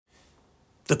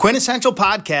The Quintessential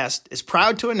Podcast is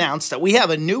proud to announce that we have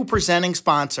a new presenting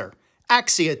sponsor,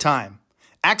 Axia Time.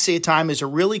 Axia Time is a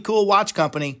really cool watch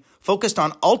company focused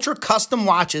on ultra-custom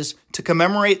watches to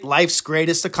commemorate life's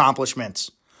greatest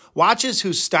accomplishments. Watches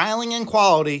whose styling and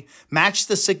quality match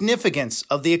the significance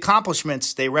of the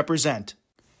accomplishments they represent.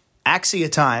 Axia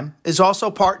Time is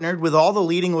also partnered with all the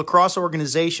leading lacrosse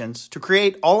organizations to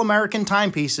create all-American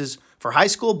timepieces for high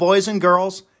school boys and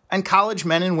girls and college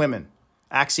men and women.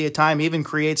 Axia Time even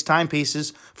creates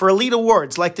timepieces for elite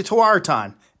awards like the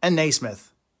Tewaaraton and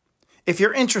Naismith. If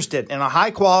you're interested in a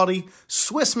high-quality,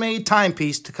 Swiss-made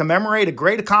timepiece to commemorate a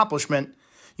great accomplishment,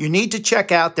 you need to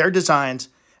check out their designs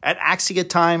at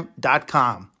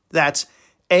axiatime.com. That's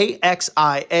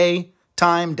A-X-I-A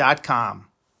time.com.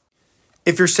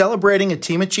 If you're celebrating a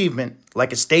team achievement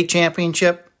like a state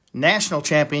championship, national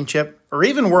championship, or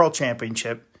even world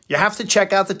championship, you have to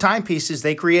check out the timepieces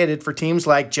they created for teams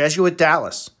like Jesuit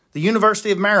Dallas, the University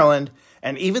of Maryland,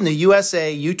 and even the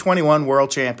USA U21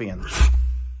 World Champions.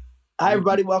 Hi,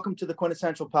 everybody. Welcome to the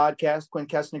Quintessential Podcast. Quinn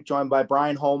Kesnick, joined by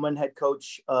Brian Holman, head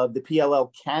coach of the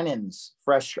PLL Cannons,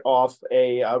 fresh off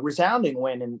a resounding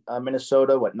win in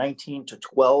Minnesota,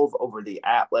 19-12 over the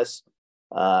Atlas.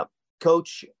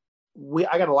 Coach,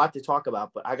 I got a lot to talk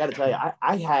about, but I got to tell you,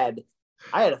 I had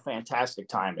a fantastic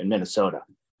time in Minnesota.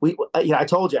 I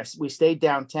told you, we stayed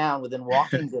downtown within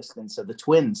walking distance of the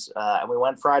Twins, and we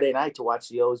went Friday night to watch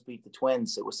the O's beat the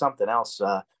Twins. It was something else.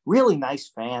 Really nice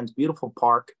fans, beautiful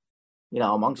park,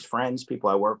 amongst friends, people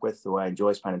I work with who I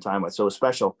enjoy spending time with. So it was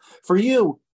special. For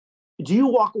you, do you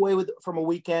walk away from a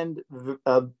weekend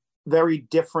very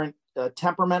different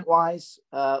temperament-wise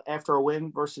after a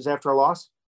win versus after a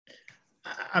loss?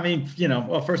 I mean,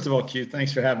 well, first of all, Q,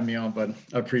 thanks for having me on, bud.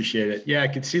 I appreciate it. Yeah, I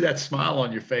could see that smile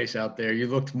on your face out there. You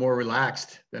looked more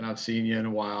relaxed than I've seen you in a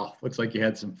while. Looks like you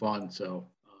had some fun. So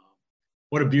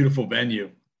what a beautiful venue.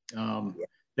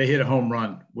 They hit a home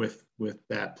run with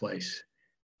that place.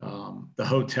 The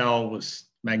hotel was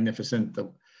magnificent.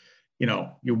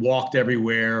 You walked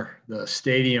everywhere. The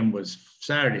stadium was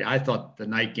Saturday. I thought the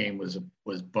night game was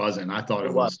buzzing. I thought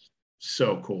it was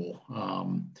so cool.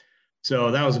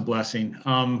 So that was a blessing.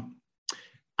 To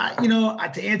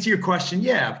answer your question,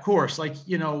 yeah, of course.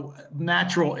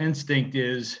 Natural instinct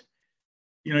is,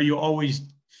 you always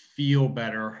feel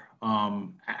better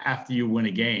after you win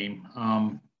a game.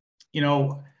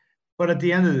 But at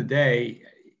the end of the day,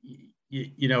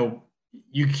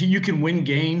 you can win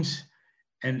games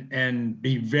and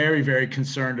be very, very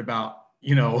concerned about,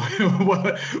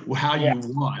 how you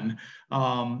won.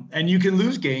 And you can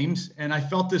lose games. And I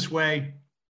felt this way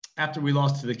after we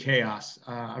lost to the Chaos.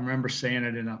 I remember saying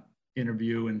it in an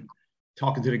interview and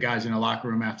talking to the guys in the locker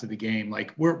room after the game.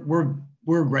 Like we're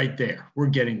right there. We're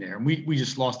getting there. And we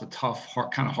just lost a tough,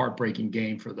 kind of heartbreaking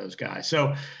game for those guys.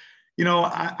 So,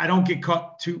 I don't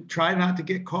try not to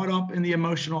get caught up in the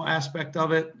emotional aspect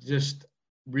of it. Just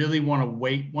really want to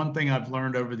wait. One thing I've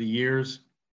learned over the years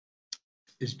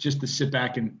is just to sit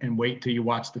back and wait till you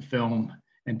watch the film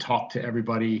and talk to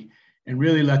everybody and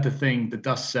really let the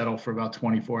dust settle for about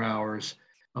 24 hours.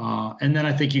 And then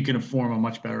I think you can form a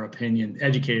much better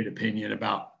educated opinion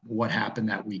about what happened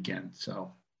that weekend.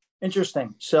 So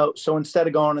interesting. So instead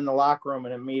of going in the locker room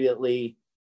and immediately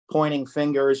pointing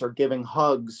fingers or giving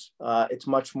hugs, it's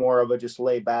much more of a just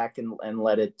lay back and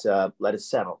let it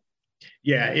settle.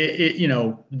 Yeah.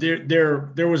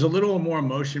 There was a little more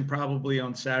emotion probably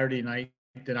on Saturday night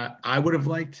that I would have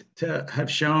liked to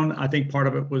have shown. I think part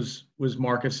of it was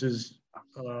Marcus's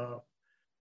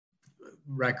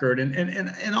record,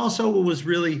 and also it was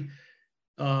really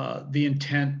the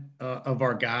intent of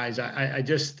our guys. I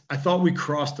thought we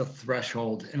crossed a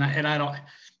threshold, and I don't.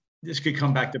 This could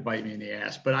come back to bite me in the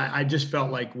ass, but I just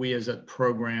felt like we as a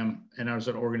program and as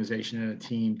an organization and a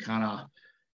team kind of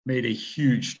made a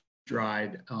huge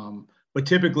stride. But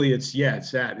typically it's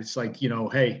that. It's like,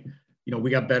 hey, we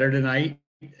got better tonight,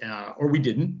 or we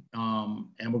didn't.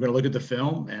 And we're going to look at the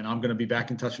film, and I'm going to be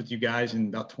back in touch with you guys in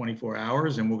about 24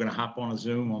 hours. And we're going to hop on a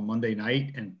Zoom on Monday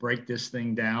night and break this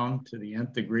thing down to the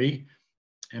nth degree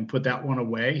and put that one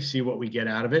away, see what we get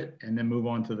out of it, and then move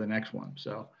on to the next one.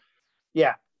 So,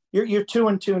 yeah, you're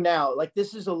 2-2 now. Like,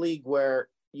 this is a league where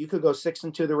you could go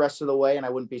 6-2 the rest of the way, and I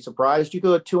wouldn't be surprised. You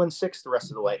could go 2-6 the rest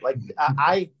of the way. Like,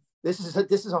 this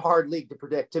is a hard league to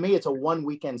predict. To me, it's a one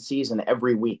weekend season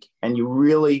every week, and you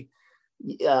really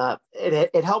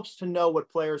it helps to know what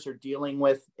players are dealing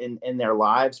with in their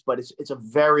lives, but it's a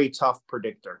very tough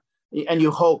predictor. And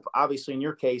you hope, obviously, in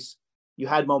your case, you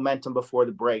had momentum before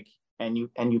the break, and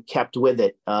you kept with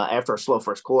it after a slow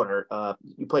first quarter.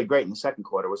 You played great in the second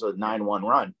quarter. It was a 9-1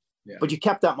 run, but you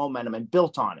kept that momentum and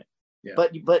built on it. Yeah.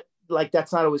 But like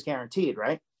that's not always guaranteed,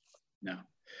 right?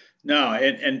 No.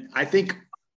 And I think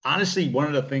honestly, one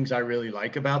of the things I really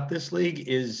like about this league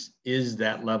is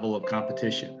that level of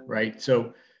competition, right?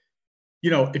 So,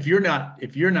 if you're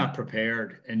not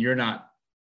prepared and you're not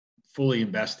fully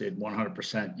invested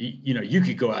 100%, you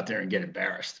could go out there and get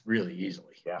embarrassed really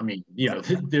easily. Yeah. I mean,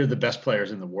 they're the best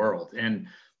players in the world. And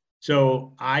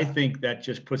so I think that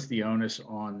just puts the onus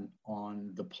on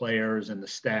the players and the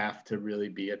staff to really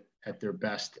be at their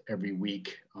best every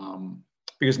week.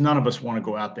 Because none of us want to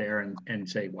go out there and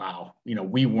say, wow,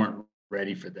 we weren't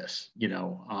ready for this,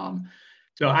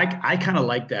 so I kind of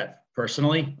like that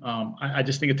personally. I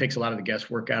just think it takes a lot of the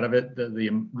guesswork out of it.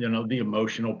 The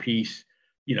emotional piece,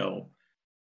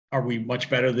 are we much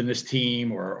better than this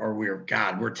team, or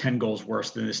we're 10 goals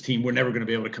worse than this team. We're never going to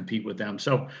be able to compete with them.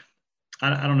 So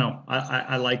I don't know.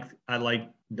 I like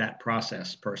that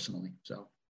process personally. So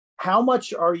how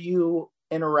much are you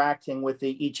interacting with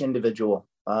each individual?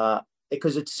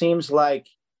 Because it seems like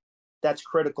that's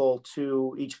critical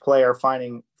to each player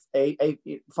finding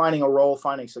finding a role,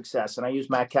 finding success. And I use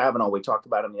Matt Cavanaugh. We talked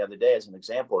about him the other day as an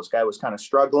example. This guy was kind of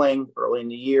struggling early in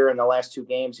the year. In the last 2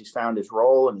 games, he's found his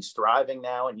role and he's thriving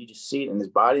now. And you just see it in his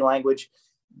body language.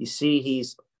 You see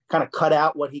he's kind of cut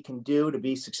out what he can do to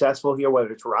be successful here,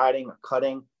 whether it's riding or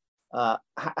cutting.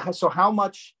 So how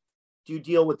much do you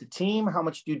deal with the team? How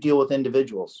much do you deal with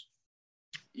individuals?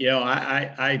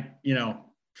 I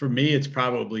for me, it's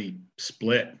probably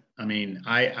split. I mean,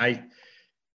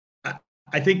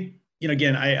 I think,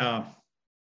 again,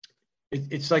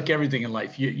 it's like everything in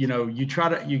life. You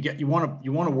want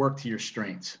to work to your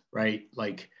strengths, right?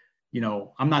 Like,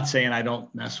 I'm not saying I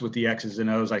don't mess with the X's and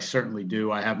O's. I certainly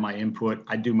do. I have my input.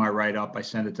 I do my write-up. I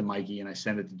send it to Mikey and I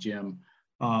send it to Jim.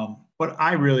 But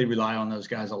I really rely on those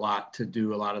guys a lot to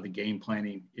do a lot of the game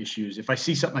planning issues. If I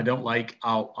see something I don't like,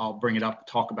 I'll bring it up,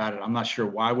 talk about it. I'm not sure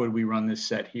why would we run this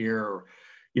set here, or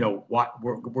what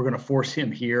we're going to force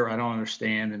him here. I don't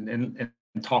understand, and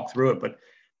talk through it.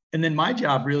 And then my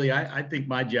job, really, I think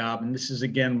my job, and this is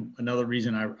again another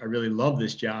reason I really love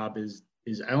this job, is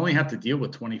I only have to deal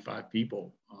with 25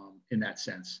 people in that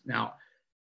sense. Now,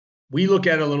 we look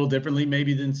at it a little differently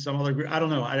maybe than some other group. I don't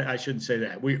know. I shouldn't say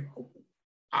that.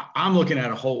 I'm looking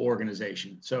at a whole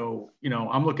organization. So,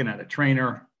 I'm looking at a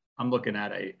trainer. I'm looking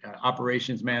at a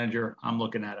operations manager. I'm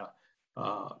looking at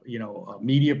a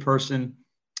media person.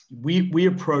 We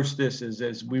approached this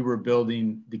as we were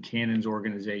building the Cannons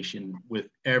organization with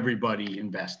everybody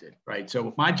invested, right?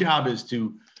 So my job is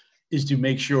to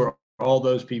make sure all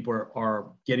those people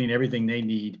are getting everything they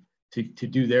need to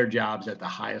do their jobs at the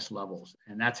highest levels.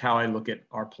 And that's how I look at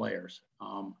our players.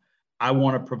 I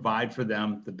want to provide for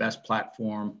them the best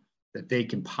platform that they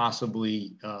can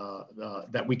possibly,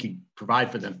 that we can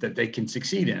provide for them, that they can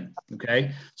succeed in.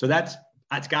 Okay. So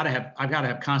I've got to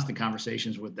have constant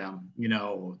conversations with them,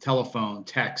 telephone,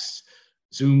 texts,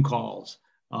 Zoom calls.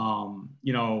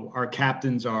 Our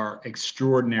captains are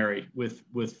extraordinary with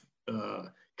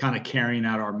kind of carrying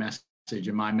out our message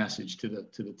and my message to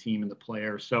the team and the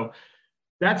players. So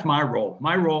that's my role.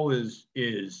 My role is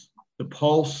the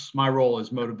pulse. My role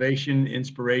is motivation,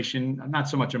 inspiration. I'm not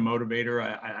so much a motivator.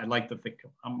 I like to think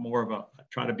I'm more of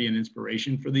try to be an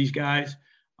inspiration for these guys.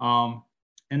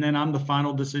 And then I'm the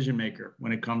final decision maker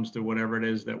when it comes to whatever it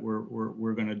is that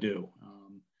we're going to do.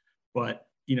 But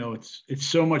it's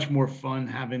so much more fun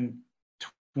having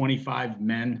 25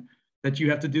 men that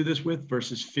you have to do this with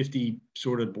versus 50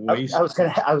 sort of boys. I was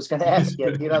gonna ask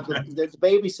you. The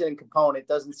babysitting component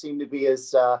doesn't seem to be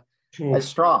as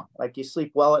strong. Like, you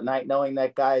sleep well at night knowing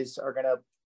that guys are gonna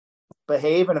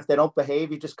behave, and if they don't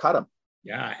behave, you just cut them.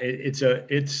 Yeah, it's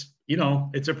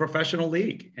a professional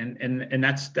league, and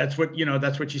that's what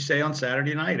you say on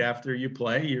Saturday night after you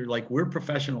play. You're like, we're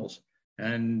professionals,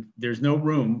 and there's no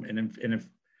room. And if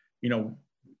you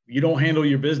don't handle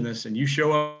your business and you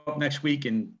show up next week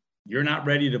and you're not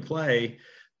ready to play,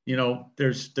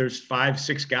 there's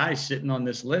 5-6 guys sitting on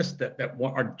this list that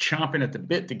are chomping at the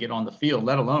bit to get on the field,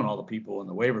 let alone all the people in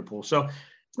the waiver pool. So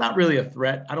it's not really a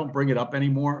threat. I don't bring it up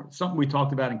anymore. It's something we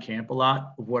talked about in camp a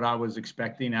lot, of what I was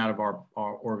expecting out of our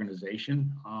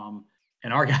organization.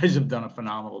 And our guys have done a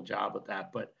phenomenal job with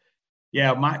that. But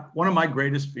yeah, one of my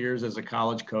greatest fears as a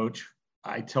college coach,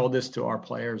 I tell this to our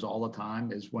players all the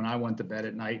time, is when I went to bed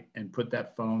at night and put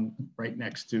that phone right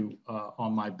next to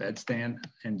on my bedstand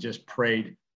and just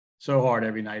prayed so hard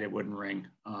every night it wouldn't ring.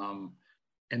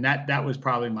 And that was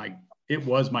probably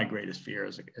my greatest fear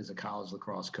as a college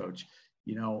lacrosse coach.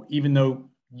 Even though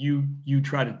you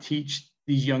try to teach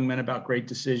these young men about great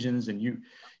decisions, and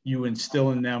you instill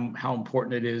in them how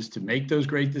important it is to make those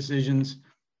great decisions,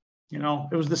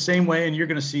 it was the same way. And you're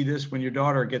going to see this when your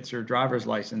daughter gets her driver's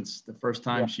license. The first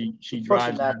time she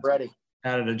drives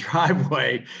out of the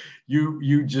driveway,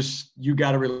 you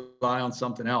got to rely on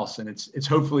something else. And it's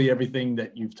hopefully everything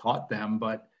that you've taught them.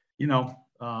 But,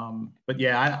 but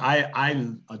yeah,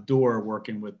 I adore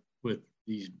working with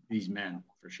these men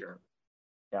for sure.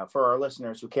 Yeah, for our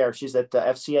listeners who care, she's at the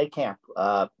FCA camp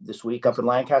this week up in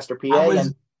Lancaster, PA,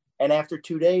 and after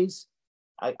 2 days,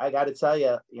 I got to tell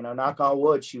you, knock on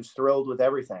wood, she was thrilled with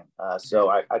everything. So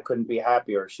I couldn't be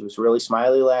happier. She was really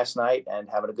smiley last night and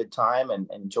having a good time and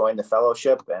enjoying the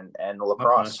fellowship and the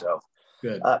lacrosse. So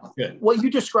good. What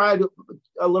you described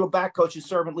a little back, coach, is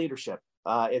servant leadership.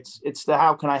 It's the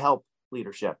how can I help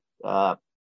leadership. I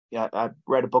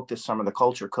read a book this summer, The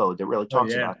Culture Code, that really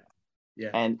talks about it.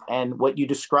 Yeah. And what you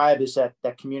describe is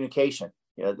that communication,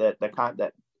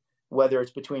 that whether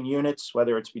it's between units,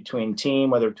 whether it's between team,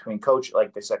 whether it's between coach,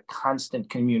 like there's a constant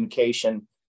communication.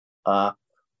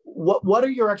 What are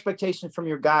your expectations from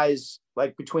your guys,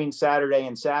 like between Saturday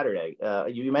and Saturday?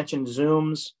 You mentioned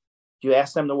Zooms. Do you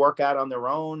ask them to work out on their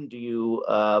own? Do you,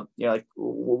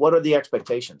 what are the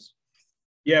expectations?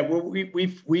 Yeah, well,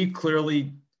 we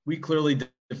clearly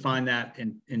define that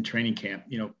in training camp.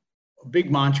 A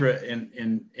big mantra,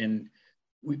 and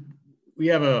we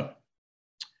have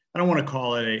I don't want to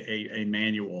call it a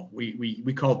manual.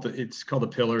 We call it it's called the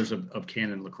pillars of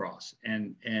Cannon lacrosse,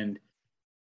 and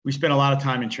we spent a lot of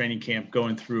time in training camp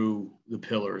going through the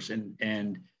pillars,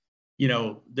 and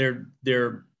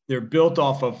they're built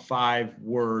off of 5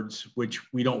 words,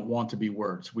 which we don't want to be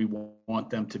words. We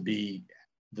want them to be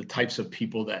the types of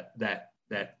people that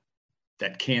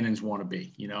Cannons want to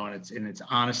be, and it's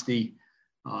honesty,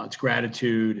 it's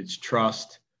gratitude, it's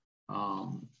trust,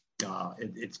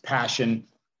 it's passion,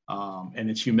 and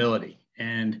it's humility.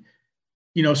 And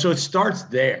so it starts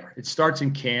there. It starts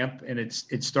in camp, and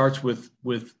it starts with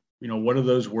what do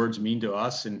those words mean to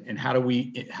us, and how do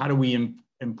we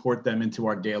import them into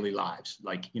our daily lives?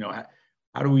 Like,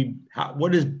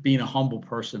 what does being a humble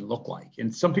person look like?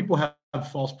 And some people have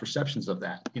false perceptions of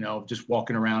that, just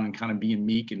walking around and kind of being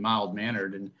meek and mild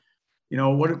mannered. And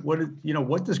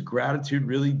what does gratitude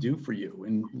really do for you?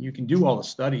 And you can do all the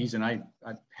studies, and I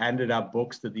handed out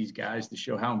books to these guys to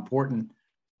show how important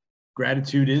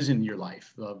gratitude is in your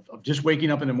life, of just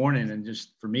waking up in the morning. And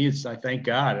just for me, it's I thank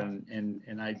God,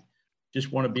 and I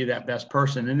just want to be that best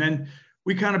person. And then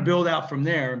we kind of build out from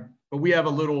there. But we have a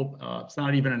little, it's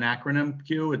not even an acronym,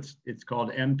 Q, it's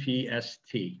called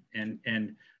MPST.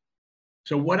 And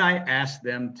so what I ask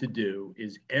them to do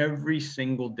is every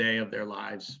single day of their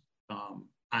lives,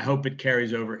 I hope it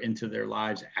carries over into their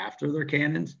lives after their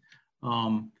Cannons,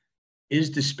 is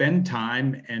to spend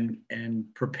time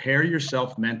and prepare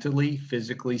yourself mentally,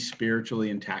 physically,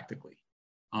 spiritually, and tactically.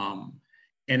 And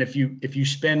if you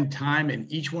spend time in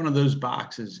each one of those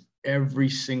boxes every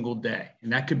single day,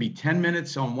 and that could be 10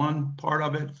 minutes on one part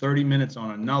of it, 30 minutes on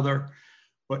another,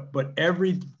 but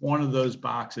every one of those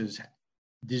boxes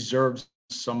deserves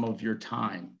some of your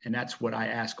time. And that's what I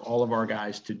ask all of our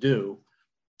guys to do.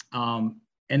 And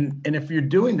if you're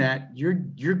doing that,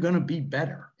 you're going to be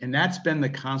better. And that's been the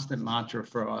constant mantra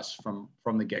for us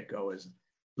from the get-go, is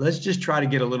let's just try to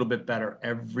get a little bit better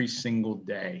every single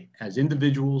day as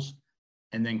individuals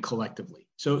and then collectively.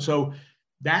 So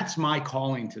that's my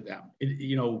calling to them.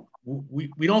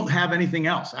 We don't have anything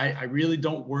else. I really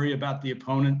don't worry about the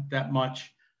opponent that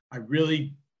much. I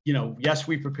really, yes,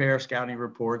 we prepare scouting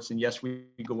reports, and yes, we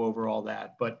go over all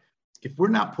that. But if we're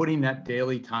not putting that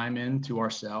daily time into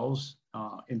ourselves,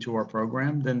 into our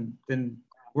program, then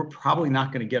we're probably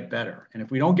not going to get better. And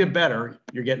if we don't get better,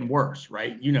 you're getting worse,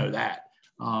 right? You know that.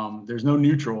 There's no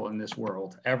neutral in this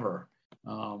world ever.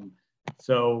 I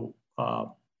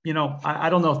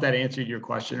don't know if that answered your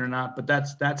question or not, but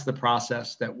that's the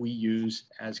process that we use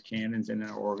as Cannons in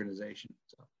our organization.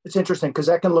 So. It's interesting because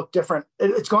that can look different.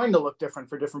 It's going to look different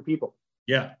for different people.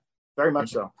 Yeah, very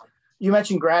much so. You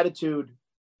mentioned gratitude,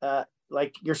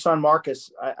 like your son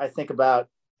Marcus. I think about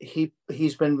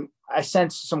I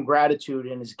sense some gratitude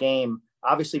in his game.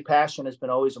 Obviously, passion has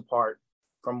been always a part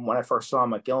from when I first saw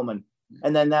him at Gilman,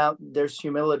 and then now there's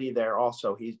humility there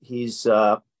also. He's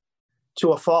to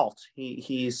a fault.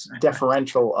 He's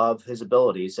deferential of his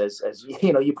abilities, as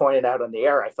you pointed out on the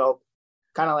air. I felt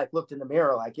kind of like looked in the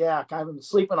mirror, like, yeah, kind of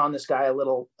sleeping on this guy a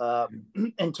little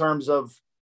in terms of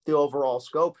the overall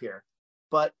scope here.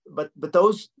 But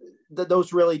those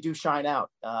really do shine out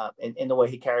in the way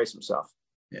he carries himself.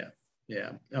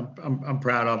 Yeah. I'm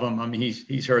proud of him. I mean,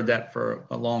 he's heard that for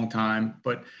a long time,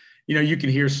 but you can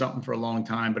hear something for a long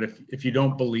time, but if you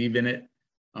don't believe in it,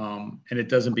 and it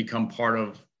doesn't become part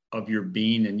of your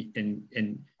being,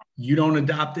 and you don't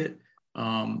adopt it,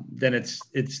 then it's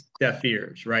deaf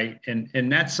ears, right?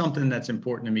 And that's something that's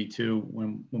important to me too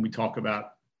when we talk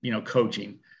about,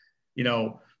 coaching.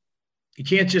 You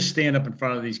can't just stand up in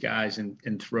front of these guys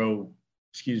and throw,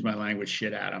 excuse my language,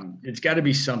 shit at them. It's got to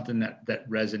be something that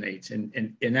resonates.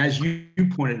 And as you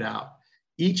pointed out,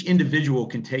 each individual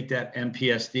can take that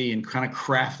MPSD and kind of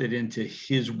craft it into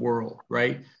his world,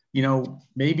 right?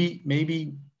 Maybe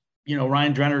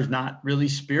Ryan Drenner's not really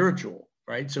spiritual,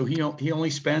 right? So he only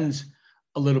spends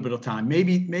a little bit of time.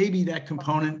 Maybe that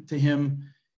component to him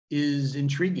is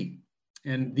intriguing.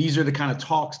 And these are the kind of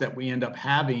talks that we end up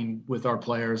having with our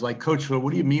players. Like, Coach, what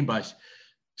do you mean by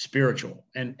spiritual?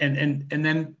 And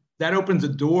then that opens a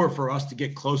door for us to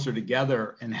get closer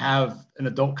together and have an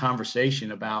adult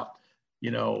conversation about,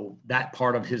 that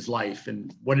part of his life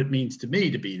and what it means to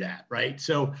me to be that, right?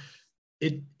 So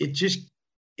it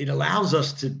allows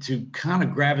us to kind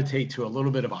of gravitate to a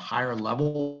little bit of a higher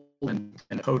level, and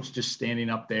a coach just standing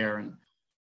up there and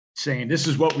saying, this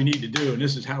is what we need to do, and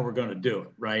this is how we're going to do it,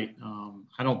 right?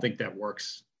 I don't think that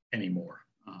works anymore.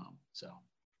 So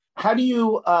how do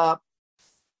you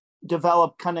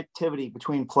develop connectivity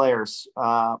between players?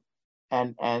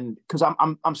 And because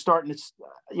I'm starting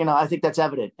to, I think that's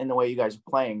evident in the way you guys are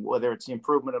playing, whether it's the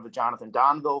improvement of a Jonathan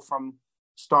Donville from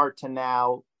start to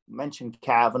now. Mentioned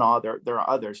Kavanaugh, there are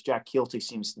others. Jack Keelty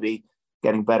seems to be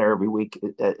getting better every week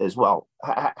as well.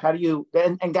 How do you,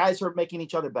 and guys are making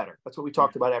each other better. That's what we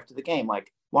talked about after the game,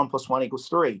 like 1 + 1 =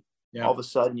 3. Yeah. All of a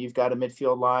sudden you've got a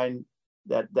midfield line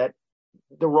that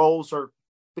the roles are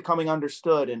becoming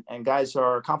understood and guys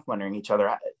are complementing each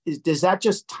other. Does that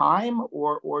just time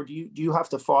or do you have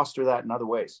to foster that in other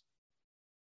ways?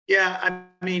 Yeah,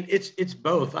 I mean, it's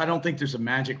both. I don't think there's a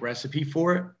magic recipe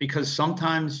for it, because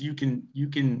sometimes you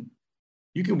can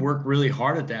work really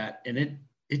hard at that and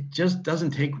it just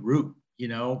doesn't take root.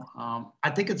 I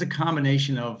think it's a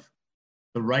combination of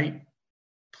the right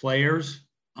players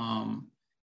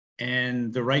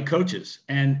and the right coaches.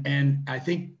 And I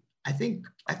think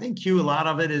Q, a lot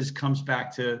of it comes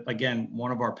back to, again,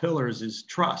 one of our pillars is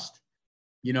trust,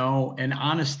 and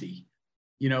honesty.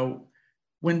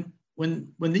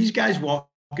 When these guys walk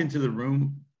into the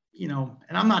room,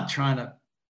 and I'm not trying to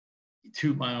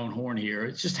toot my own horn here,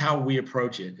 it's just how we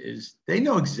approach it, is they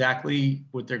know exactly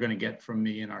what they're going to get from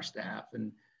me and our staff.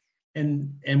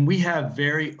 And we have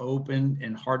very open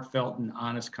and heartfelt and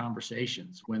honest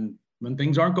conversations when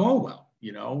things aren't going well,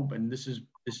 and this is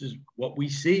what we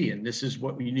see, and this is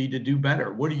what we need to do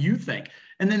better. What do you think?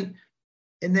 And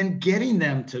then getting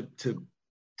them to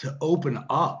open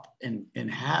up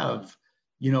and have,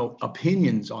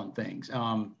 opinions on things.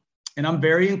 And I'm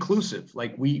very inclusive.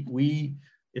 Like we,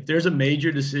 if there's a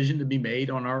major decision to be made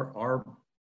on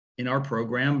in our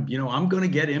program, I'm going to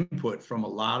get input from a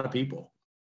lot of people,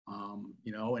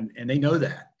 and they know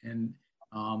that. And,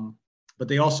 but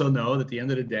they also know that at the end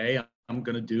of the day, I'm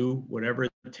going to do whatever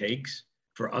it takes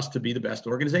for us to be the best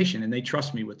organization. And they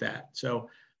trust me with that. So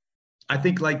I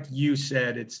think, like you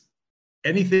said, it's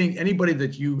anybody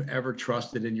that you've ever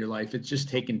trusted in your life, it's just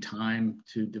taken time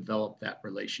to develop that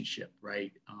relationship.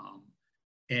 Right.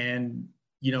 And,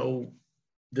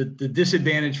 the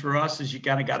disadvantage for us is you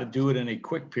kind of got to do it in a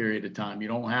quick period of time. You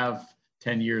don't have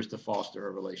 10 years to foster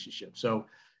a relationship. So,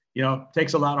 it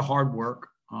takes a lot of hard work.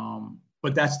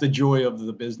 But that's the joy of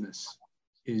the business,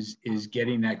 is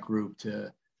getting that group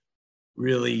to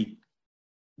really,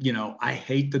 I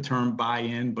hate the term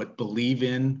buy-in, but believe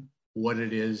in what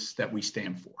it is that we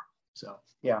stand for. So,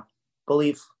 yeah,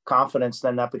 belief, confidence,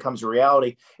 then that becomes a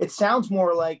reality. It sounds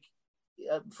more like,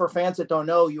 for fans that don't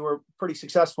know, you were pretty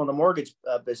successful in the mortgage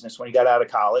business when you got out of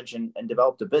college and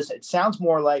developed a business. It sounds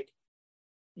more like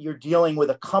you're dealing with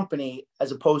a company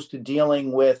as opposed to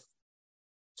dealing with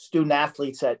student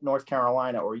athletes at North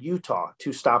Carolina or Utah,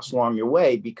 2 stops along your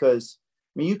way, because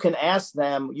you can ask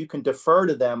them, you can defer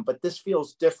to them, but this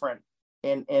feels different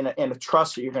in a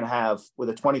trust that you're going to have with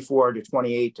a 24 to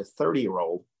 28 to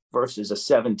 30-year-old versus a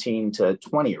 17 to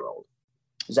 20-year-old.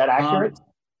 Is that accurate?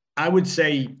 I would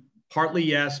say partly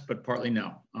yes, but partly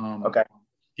no. Okay.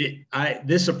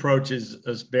 This approach is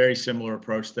a very similar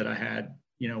approach that I had,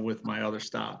 with my other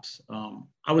stops.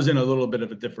 I was in a little bit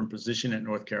of a different position at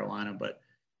North Carolina, but,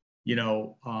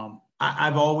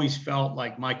 I've always felt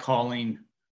like my calling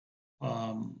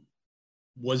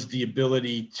was the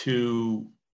ability to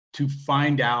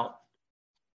find out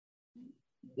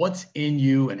what's in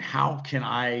you and how can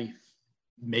I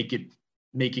make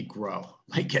it grow.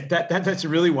 Like that's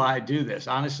really why I do this.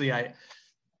 Honestly, I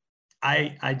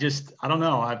don't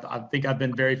know. I think I've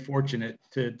been very fortunate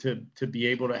to be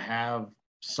able to have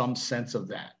some sense of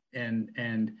that.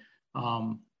 And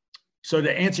so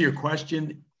to answer your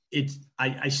question, it's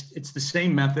the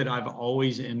same method I've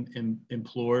always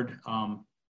implored,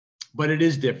 but it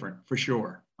is different for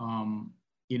sure.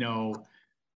 You know,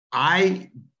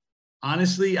 I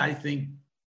honestly, I think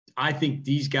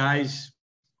these guys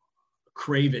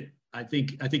crave it. I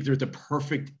think they're at the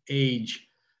perfect age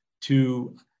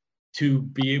to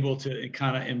be able to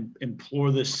kind of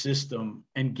implore this system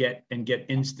and get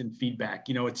instant feedback.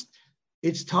 You know, it's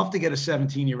tough to get a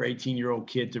 17 or 18-year-old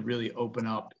kid to really open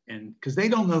up, and because they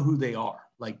don't know who they are.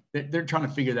 Like they're trying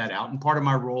to figure that out. And part of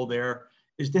my role there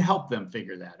is to help them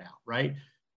figure that out, right?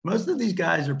 Most of these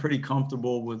guys are pretty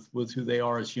comfortable with who they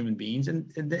are as human beings.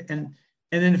 And then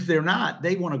if they're not,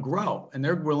 they want to grow, and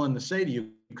they're willing to say to you,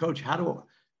 Coach, how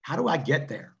do I get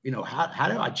there? You know, how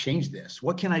do I change this?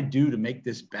 What can I do to make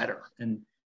this better? And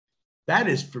that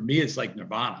is, for me, it's like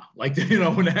nirvana. Like, you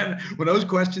know, when those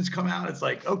questions come out, it's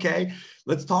like, okay,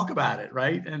 let's talk about it.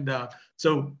 Right. And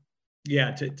so,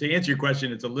 yeah, to answer your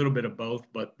question, it's a little bit of both,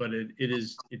 but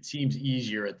it seems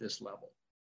easier at this level.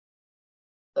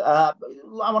 I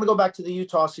want to go back to the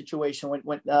Utah situation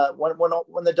when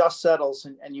the dust settles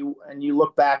and you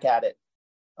look back at it.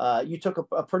 You took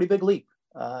a pretty big leap,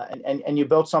 and you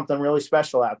built something really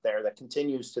special out there that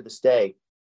continues to this day.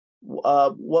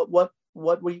 What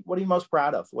are you most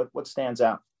proud of? What stands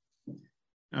out?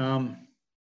 Yeah,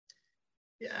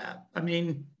 I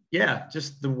mean, yeah,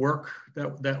 just the work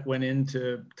that went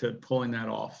into pulling that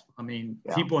off. I mean,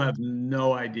 people have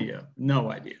no idea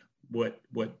what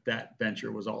that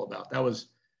venture was all about. That was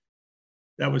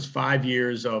 5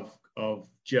 years of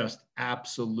just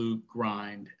absolute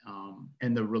grind,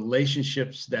 and the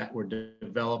relationships that were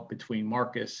developed between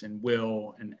Marcus and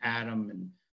Will and Adam and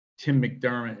Tim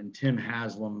McDermott and Tim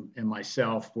Haslam and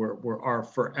myself are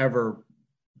forever.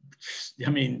 I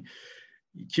mean,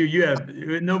 Q,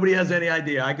 nobody has any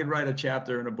idea. I could write a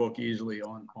chapter in a book easily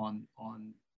on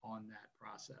that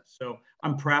process. So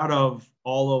I'm proud of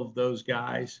all of those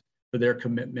guys for their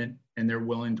commitment and their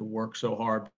willing to work so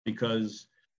hard, because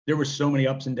there were so many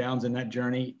ups and downs in that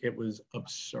journey. It was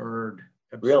absurd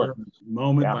Really?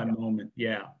 Moment by moment.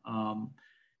 Yeah.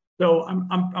 So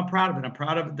I'm proud of it. I'm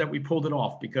proud of it that we pulled it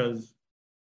off, because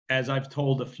as I've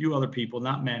told a few other people,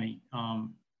 not many,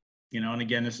 you know, and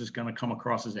again, this is going to come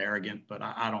across as arrogant, but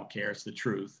I don't care. It's the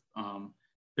truth.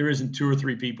 There isn't 2 or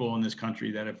 3 people in this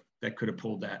country that could have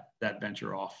pulled that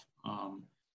venture off,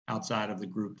 outside of the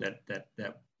group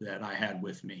that I had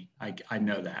with me. I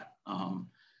know that.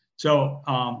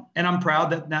 And I'm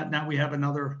proud that now we have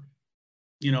another,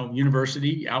 you know,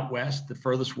 university out west, the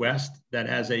furthest west, that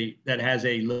has a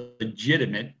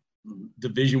legitimate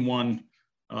Division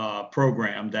I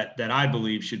program that I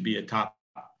believe should be a top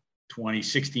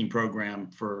 2016 program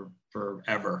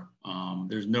forever.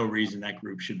 There's no reason that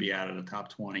group should be out of the top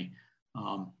 20.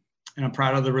 And I'm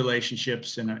proud of the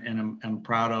relationships, and I'm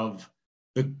proud of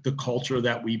the culture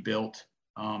that we built.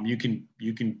 You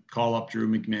can call up Drew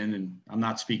McMinn, and I'm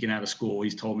not speaking out of school.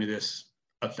 He's told me this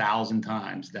 1,000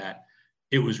 times, that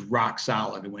it was rock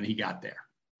solid when he got there.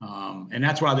 And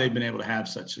that's why they've been able to have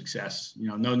such success.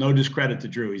 You know, no discredit to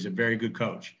Drew. He's a very good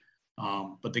coach.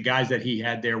 But the guys that he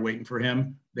had there waiting for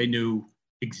him, they knew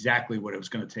exactly what it was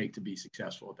going to take to be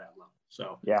successful at that level.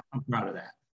 So yeah, I'm proud of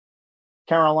that.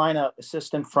 Carolina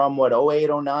assistant from 08,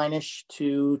 09-ish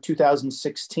to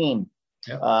 2016.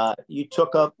 Yep. You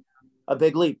took up a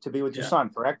big leap to be with your son,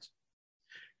 correct?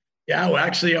 Yeah, well,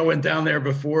 actually, I went down there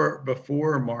before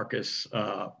Marcus.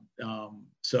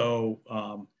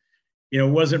 You know,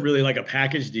 it wasn't really like a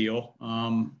package deal.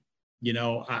 You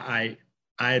know, I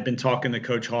had been talking to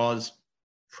Coach Hawes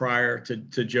prior to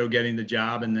Joe getting the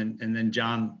job, and then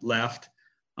John left.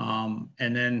 And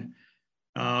then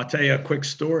I'll tell you a quick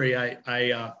story.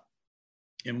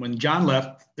 And when John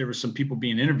left, there were some people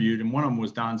being interviewed, and one of them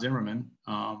was Don Zimmerman.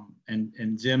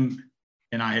 And Zim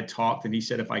and I had talked, and he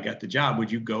said, if I got the job,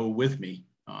 would you go with me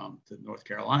to North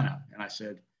Carolina? And I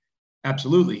said,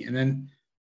 absolutely. And then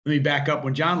let me back up.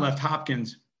 When John left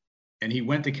Hopkins and he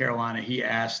went to Carolina, he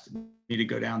asked me to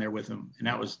go down there with him. And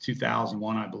that was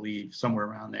 2001, I believe, somewhere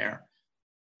around there.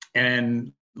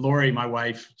 And Lori, my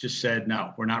wife, just said,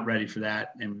 no, we're not ready for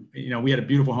that. And, you know, we had a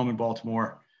beautiful home in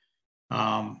Baltimore.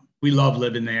 We loved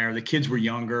living there. The kids were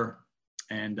younger.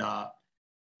 And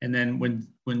then when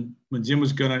Zim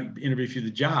was going to interview for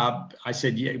the job, I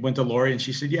said, yeah, went to Lori, and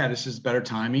she said, yeah, this is better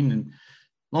timing. And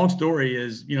long story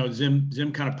is, you know, Zim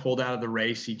kind of pulled out of the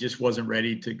race. He just wasn't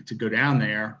ready to go down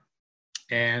there.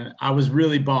 And I was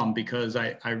really bummed, because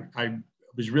I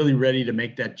was really ready to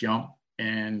make that jump.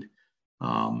 And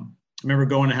I remember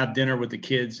going to have dinner with the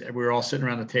kids, and we were all sitting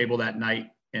around the table that night.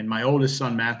 And my oldest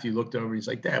son, Matthew, looked over. He's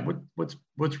like, Dad,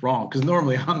 what's wrong? Because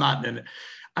normally I'm not in it.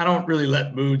 I don't really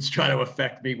let moods try to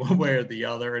affect me one way or the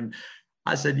other. And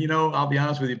I said, I'll be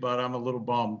honest with you, bud, I'm a little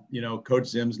bummed. Coach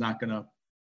Zim's not going to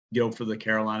go for the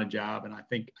Carolina job. And I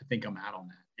think I'm out on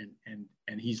that.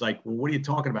 And he's like, well, what are you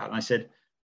talking about? And I said,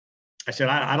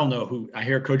 I don't know who. I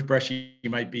hear Coach Bresci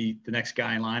might be the next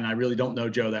guy in line. I really don't know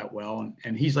Joe that well.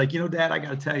 And he's like, Dad, I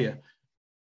got to tell you,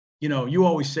 you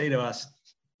always say to us,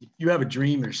 if you have a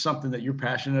dream, there's something that you're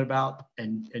passionate about,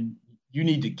 and you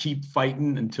need to keep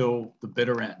fighting until the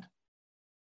bitter end.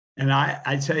 And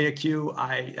I tell you, Q,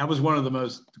 that was one of the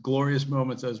most glorious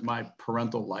moments of my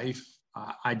parental life.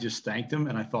 I just thanked him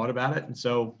and I thought about it. And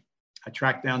so I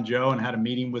tracked down Joe and had a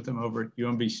meeting with him over at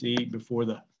UMBC before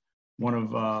one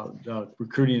of the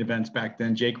recruiting events back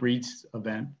then, Jake Reed's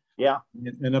event. Yeah.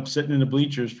 Ended up sitting in the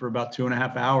bleachers for about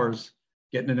 2.5 hours,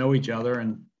 getting to know each other.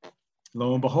 And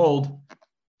lo and behold,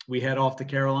 we head off to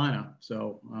Carolina.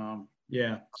 So,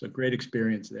 it's a great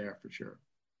experience there for sure.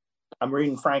 I'm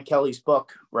reading Frank Kelly's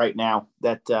book right now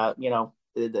that,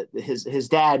 his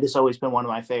dad has always been one of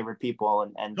my favorite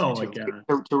people. And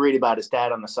to read about his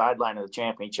dad on the sideline of the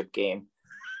championship game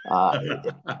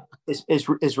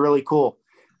is really cool.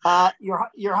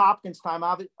 Your Hopkins time,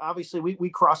 obviously we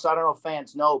crossed, I don't know if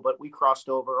fans know, but we crossed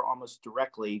over almost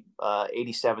directly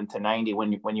 87 to 90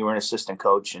 when you were an assistant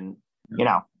coach. And,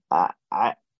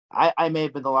 I may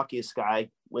have been the luckiest guy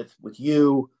with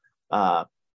you, Doc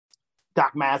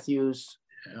Matthews,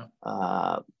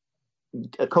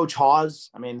 Coach Hawes.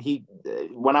 I mean,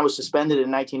 when I was suspended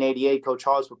in 1988, Coach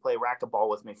Hawes would play racquetball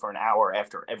with me for an hour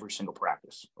after every single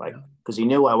practice, right? Because he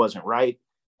knew I wasn't right.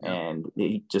 And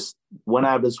he just went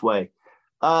out of his way.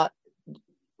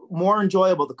 More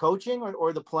enjoyable, the coaching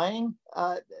or the playing?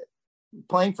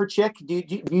 Playing for Chick? Do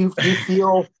you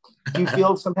feel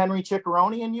some Henry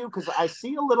Ciccarone in you? Because I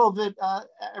see a little bit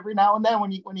every now and then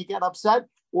when you get upset,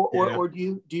 or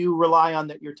do you rely on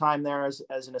your time there as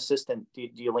an assistant? Do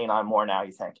you lean on more now?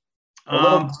 You think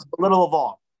a little of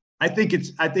all? I think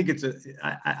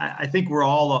we're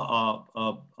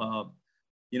all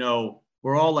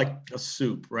we're all like a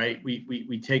soup, right?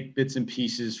 We take bits and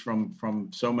pieces from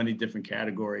so many different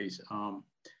categories.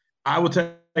 I will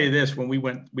tell you this: when we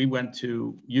went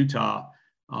to Utah,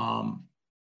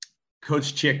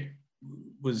 Coach Chick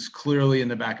was clearly in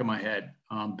the back of my head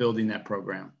building that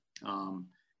program.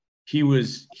 He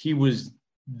was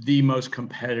the most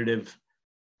competitive,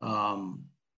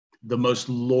 the most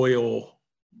loyal,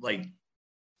 like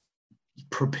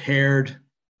prepared.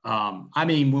 I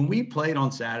mean, when we played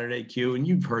on Saturday, Q, and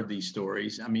you've heard these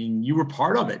stories. I mean, you were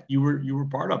part of it. You were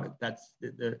part of it. That's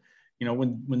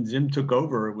when Zim took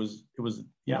over, it was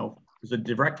a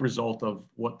direct result of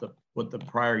what the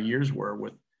prior years were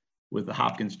with the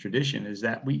Hopkins tradition. Is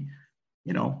that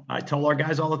I tell our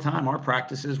guys all the time, our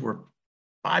practices were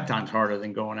 5 times harder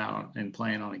than going out and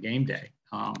playing on a game day.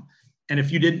 And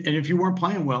if you weren't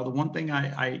playing well, the one thing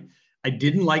I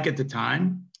didn't like at the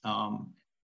time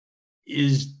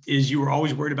is you were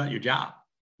always worried about your job,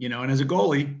 and as a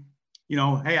goalie,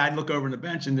 hey, I'd look over in the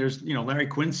bench and there's, Larry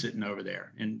Quinn sitting over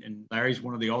there, and Larry's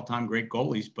one of the all-time great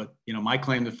goalies, but, my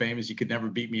claim to fame is he could never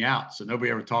beat me out. So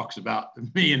nobody ever talks about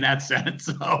me in that sense.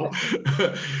 So,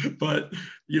 but,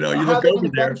 you look over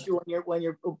there. When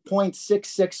you're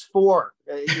 .664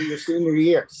 your senior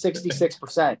year,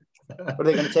 66%. Are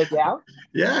they going to take you out?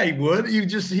 Yeah, he would.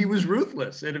 He was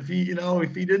ruthless. And if he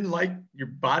didn't like your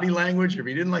body language, or if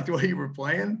he didn't like the way you were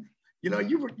playing,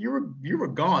 you were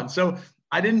gone. So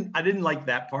I didn't like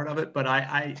that part of it, but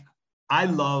I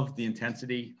love the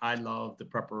intensity. I love the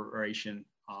preparation.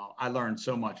 I learned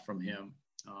so much from him.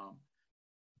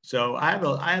 So I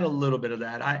had a little bit of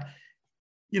that. I've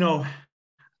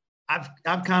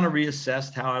kind of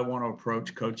reassessed how I want to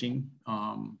approach coaching.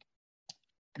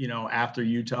 After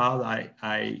Utah,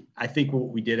 I think what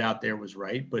we did out there was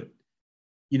right, but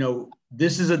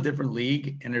this is a different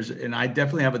league, and I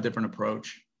definitely have a different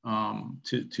approach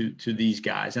to these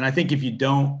guys. And I think if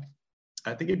you're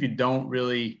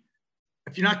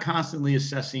not constantly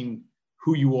assessing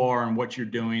who you are and what you're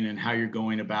doing and how you're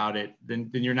going about it,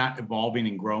 then you're not evolving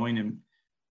and growing. And,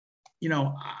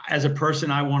 as a person,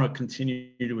 I want to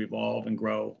continue to evolve and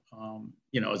grow,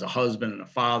 as a husband and a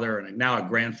father, and now a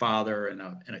grandfather and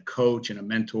a coach and a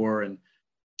mentor. And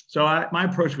so my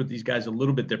approach with these guys is a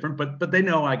little bit different, but they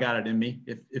know I got it in me.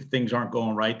 If things aren't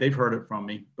going right, they've heard it from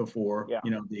me before,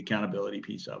 the accountability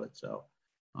piece of it. So,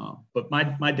 but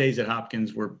my days at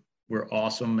Hopkins were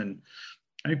awesome. And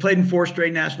I played in 4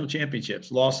 straight national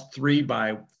championships, lost 3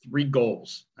 by 3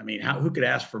 goals. I mean, who could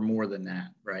ask for more than that?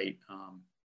 Right.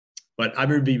 But I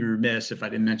would be remiss if I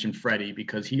didn't mention Freddie,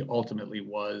 because he ultimately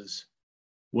was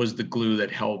the glue that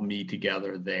held me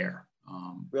together there.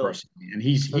 Really? personally. And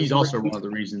he's also one of the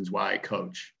reasons why I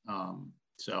coach.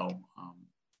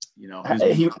 You know,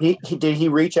 did he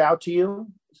reach out to you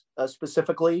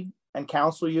specifically and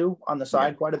counsel you on the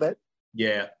side quite a bit?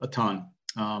 Yeah, a ton.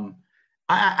 I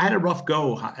had a rough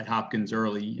go at Hopkins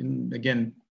early. And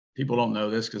again, people don't know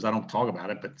this because I don't talk about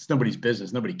it, but it's nobody's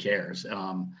business. Nobody cares.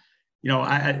 You know,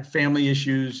 I had family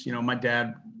issues. You know, my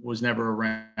dad was never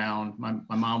around.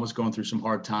 My mom was going through some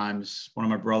hard times. One of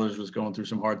my brothers was going through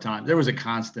some hard times. There was a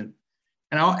constant.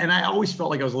 And I always felt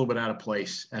like I was a little bit out of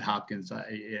place at Hopkins.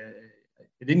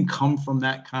 It didn't come from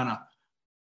that kind of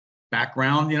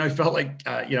background. You know, I felt like,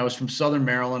 you know, I was from Southern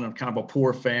Maryland. I'm kind of a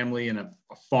poor family and a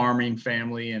farming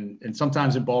family. And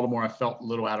sometimes in Baltimore, I felt a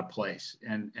little out of place.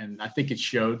 And I think it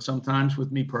showed sometimes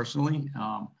with me personally.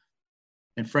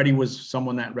 And Freddie was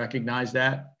someone that recognized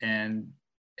that. And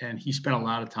he spent a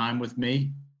lot of time with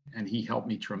me, and he helped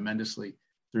me tremendously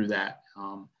through that.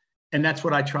 And that's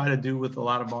what I try to do with a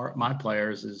lot of my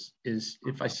players is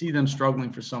if I see them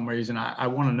struggling for some reason, I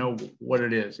want to know what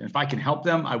it is. And if I can help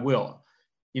them, I will.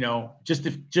 You know,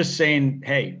 just saying,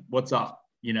 hey, what's up?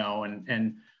 You know,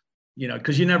 and you know,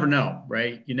 because you never know,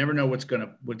 right? You never know what's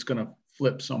gonna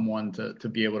flip someone to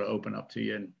be able to open up to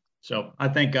you. And so I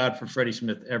thank God for Freddie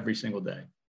Smith every single day.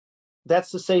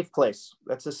 That's the safe place.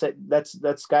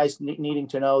 That's guys needing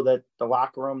to know that the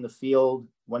locker room, the field,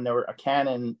 when they're a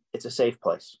Cannon, it's a safe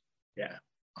place. Yeah,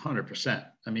 100%.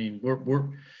 I mean,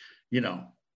 we're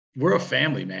a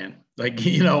family, man. Like,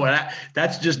 you know,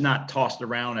 that's just not tossed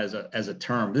around as a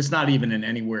term. It's not even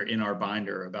anywhere in our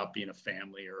binder about being a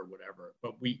family or whatever,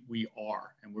 but we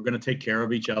are, and we're going to take care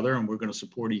of each other, and we're going to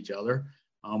support each other.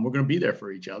 We're going to be there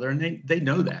for each other. And they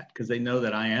know that, because they know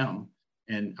that I am,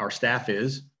 and our staff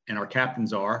is, and our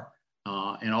captains are,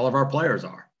 and all of our players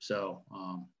are. So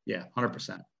yeah,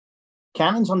 100%.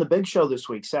 Cannon's on the big show this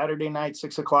week, Saturday night,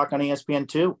 6:00 on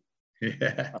ESPN2.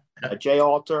 Yeah. Jay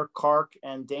Alter, Kark,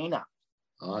 and Dana.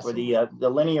 Awesome. For the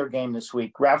linear game this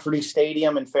week, Rafferty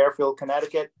Stadium in Fairfield,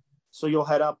 Connecticut. So you'll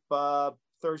head up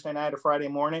Thursday night or Friday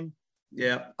morning.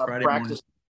 Yeah, Friday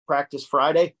practice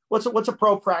Friday. What's a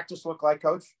pro practice look like,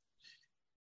 Coach?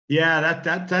 Yeah,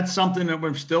 that's something that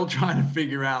we're still trying to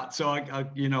figure out. So I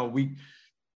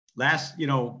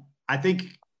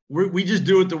think we just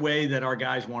do it the way that our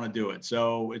guys want to do it.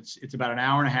 So it's about an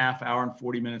hour and a half, hour and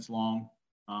 40 minutes long.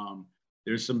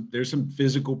 There's some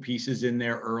physical pieces in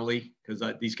there early, because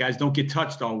these guys don't get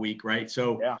touched all week, right?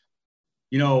 So, yeah.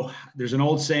 You know, there's an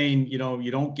old saying, you know,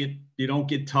 you don't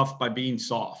get tough by being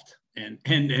soft,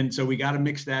 and so we got to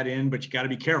mix that in, but you got to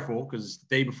be careful because it's the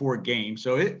day before a game.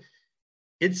 So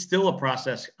it's still a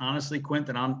process, honestly, Quint,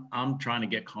 that I'm trying to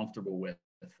get comfortable with.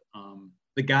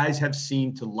 The guys have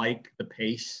seemed to like the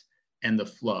pace and the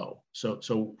flow,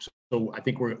 so I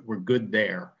think we're good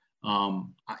there.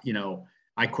 You know,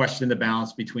 I question the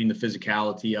balance between the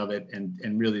physicality of it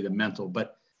and really the mental,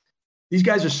 but these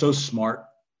guys are so smart.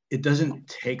 It doesn't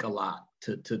take a lot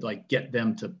to like get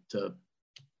them to,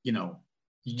 you know,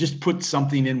 you just put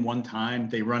something in one time,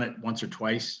 they run it once or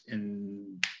twice,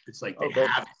 and it's like they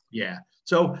have it. Yeah.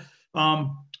 So,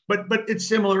 but it's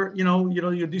similar, you know,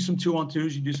 you do some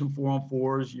 2-on-2s, you do some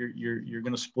 4-on-4s, you're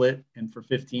going to split, and for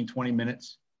 15, 20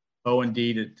 minutes,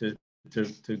 O&D to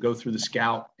go through the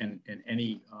scout and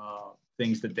any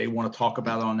things that they want to talk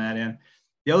about on that end.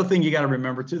 The other thing you got to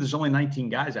remember too, there's only 19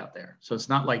 guys out there. So it's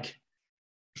not like,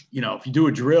 you know, if you do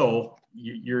a drill,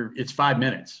 it's 5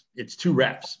 minutes, it's 2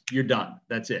 reps, you're done.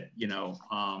 That's it. You know?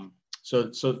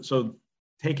 So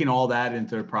taking all that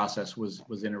into the process was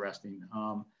interesting.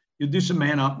 You'll do some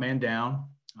man up, man down.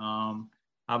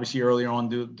 Obviously earlier on,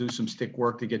 do some stick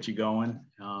work to get you going.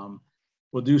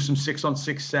 We'll do some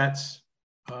 6-on-6 sets.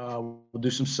 We'll do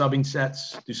some subbing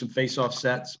sets, do some face-off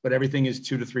sets, but everything is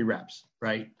 2 to 3 reps,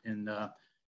 right? And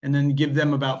then give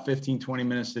them about 15, 20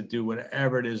 minutes to do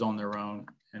whatever it is on their own.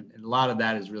 And a lot of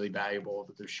that is really valuable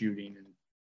that they're shooting. And,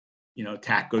 you know,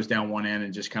 Tack goes down one end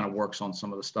and just kind of works on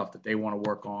some of the stuff that they want to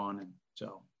work on. And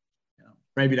so, you know,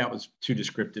 maybe that was too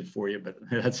descriptive for you, but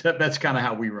that's kind of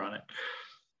how we run it.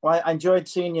 Well, I enjoyed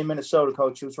seeing you in Minnesota,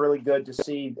 Coach. It was really good to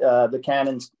see the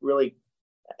Cannons really,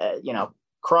 you know,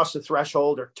 cross the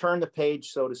threshold or turn the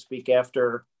page, so to speak,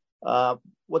 after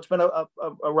what's been a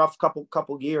rough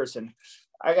couple years. And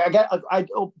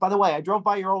by the way, I drove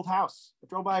by your old house.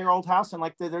 And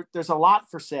like there's a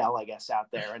lot for sale, I guess, out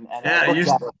there. And yeah,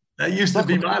 that used to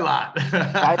be my lot.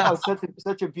 I know,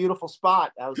 such a beautiful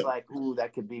spot. I was like, ooh,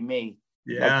 that could be me.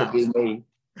 Yeah, that could be me.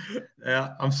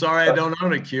 Yeah, I'm sorry I don't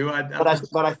own it, Q. But I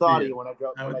thought of you when I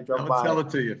drove by. I would sell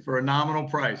it to you for a nominal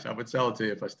price. I would sell it to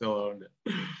you if I still owned it.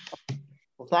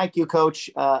 Well, thank you, Coach.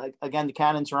 Again, the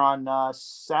Cannons are on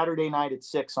Saturday night at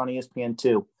 6 on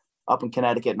ESPN2. up in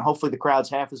Connecticut, and hopefully the crowd's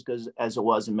half as good as it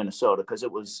was in Minnesota, because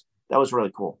that was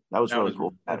really cool. That was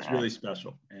cool. That's really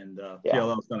special. And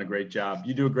PLL's done a great job.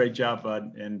 You do a great job,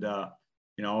 bud. And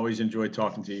always enjoy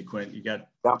talking to you, Quint. You got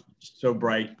so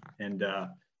bright, and I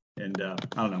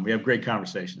don't know. We have great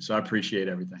conversations, so I appreciate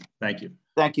everything. Thank you.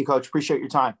 Thank you, Coach. Appreciate your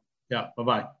time. Yeah.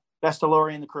 Bye-bye. Best to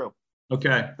Lori and the crew.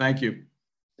 Okay. Thank you.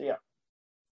 See ya.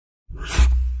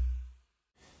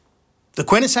 The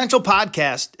Quintessential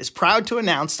Podcast is proud to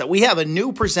announce that we have a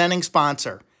new presenting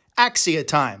sponsor, Axia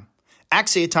Time.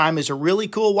 Axia Time is a really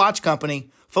cool watch company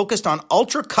focused on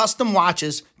ultra custom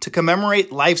watches to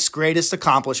commemorate life's greatest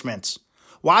accomplishments.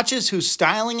 Watches whose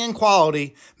styling and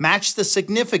quality match the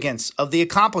significance of the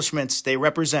accomplishments they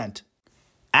represent.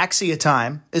 Axia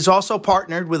Time is also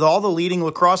partnered with all the leading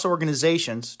lacrosse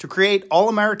organizations to create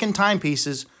all-American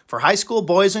timepieces for high school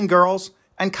boys and girls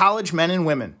and college men and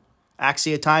women.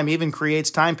 Axia Time even creates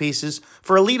timepieces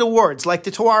for elite awards like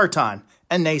the Tewaaraton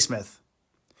and Naismith.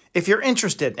 If you're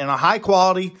interested in a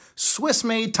high-quality,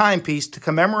 Swiss-made timepiece to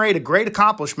commemorate a great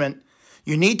accomplishment,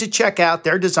 you need to check out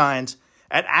their designs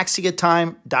at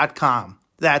axiatime.com.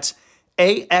 That's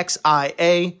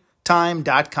AXIA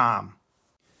time.com.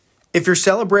 If you're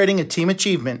celebrating a team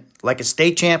achievement like a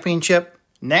state championship,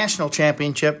 national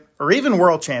championship, or even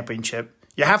world championship,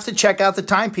 you have to check out the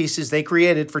timepieces they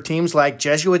created for teams like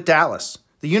Jesuit Dallas,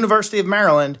 the University of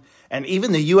Maryland, and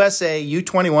even the USA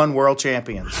U21 World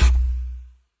Champions.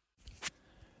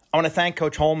 I want to thank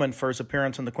Coach Holman for his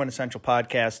appearance on the Quintessential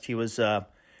Podcast. He was a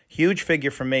huge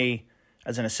figure for me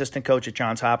as an assistant coach at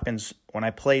Johns Hopkins when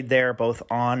I played there, both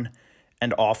on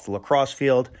and off the lacrosse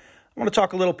field. I want to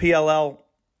talk a little PLL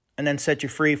and then set you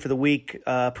free for the week.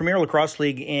 Premier Lacrosse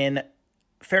League in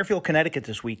Fairfield, Connecticut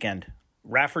this weekend.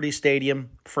 Rafferty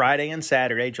Stadium, Friday and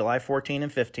Saturday, July 14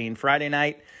 and 15. Friday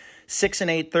night, 6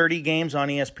 and 8:30 games on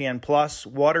ESPN+.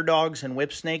 Water Dogs and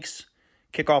Whip Snakes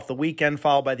kick off the weekend,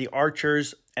 followed by the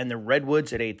Archers and the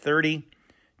Redwoods at 8:30.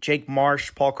 Jake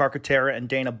Marsh, Paul Carcaterra, and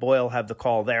Dana Boyle have the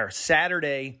call there.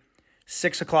 Saturday,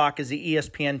 6 o'clock is the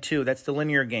ESPN2. That's the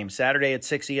linear game. Saturday at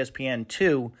 6,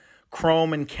 ESPN2,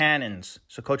 Chrome and Cannons.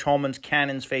 So Coach Holman's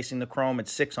Cannons facing the Chrome at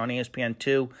 6 on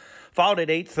ESPN2. Followed at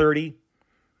 8:30,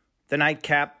 the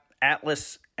nightcap,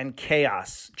 Atlas and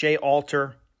Chaos. Jay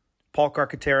Alter, Paul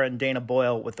Carcaterra, and Dana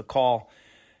Boyle with the call.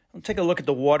 Let's take a look at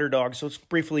the Water Dogs. So let's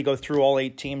briefly go through all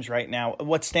 8 teams right now.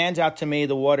 What stands out to me,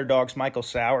 the Water Dogs, Michael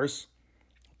Sowers,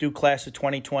 Duke class of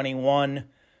 2021,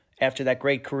 after that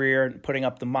great career, putting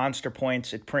up the monster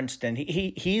points at Princeton.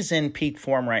 He's in peak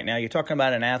form right now. You're talking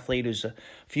about an athlete who's a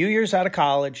few years out of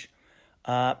college.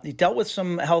 He dealt with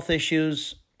some health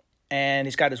issues, and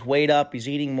he's got his weight up. He's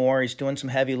eating more. He's doing some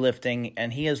heavy lifting,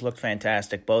 and he has looked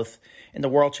fantastic, both in the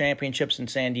World Championships in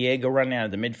San Diego, running out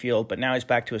of the midfield, but now he's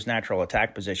back to his natural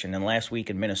attack position. And last week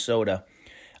in Minnesota,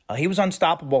 he was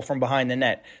unstoppable from behind the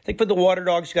net. I think for the Water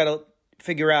Dogs, you got to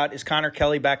figure out, is Connor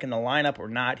Kelly back in the lineup or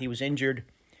not? He was injured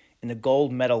in the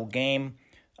gold medal game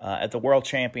at the World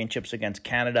Championships against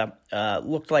Canada.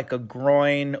 Looked like a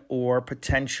groin or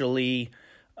potentially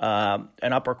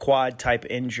an upper quad type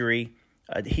injury.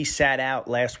 He sat out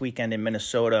last weekend in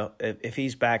Minnesota. If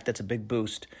he's back, that's a big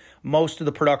boost. Most of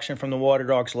the production from the Water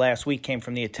Dogs last week came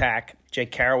from the attack.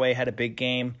 Jake Caraway had a big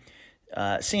game.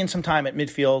 Seeing some time at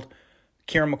midfield,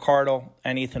 Kieran McCardle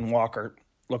and Ethan Walker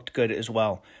looked good as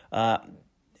well.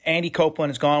 Andy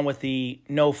Copeland has gone with the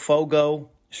no-fogo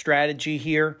strategy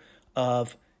here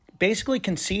of basically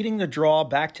conceding the draw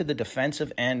back to the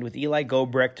defensive end with Eli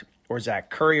Gobrecht or Zach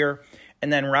Currier,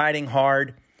 and then riding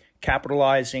hard,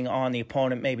 capitalizing on the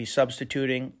opponent, maybe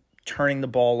substituting, turning the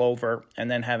ball over, and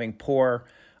then having poor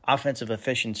offensive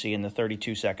efficiency in the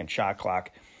 32-second shot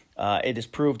clock. It has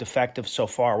proved effective so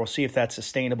far. We'll see if that's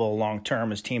sustainable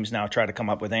long-term as teams now try to come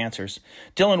up with answers.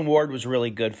 Dylan Ward was really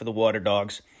good for the Water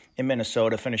Dogs in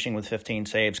Minnesota, finishing with 15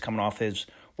 saves, coming off his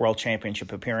World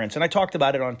Championship appearance. And I talked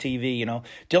about it on TV.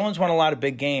 Dylan's won a lot of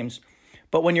big games,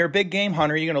 but when you're a big game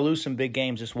hunter, you're going to lose some big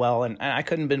games as well. And I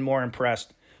couldn't have been more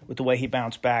impressed with the way he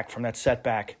bounced back from that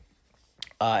setback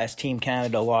as Team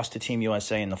Canada lost to Team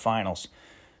USA in the finals.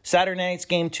 Saturday night's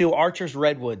game 2,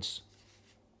 Archers-Redwoods.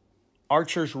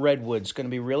 Archers-Redwoods, going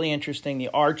to be really interesting. The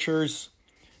Archers,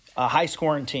 a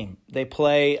high-scoring team. They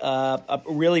play a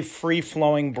really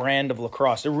free-flowing brand of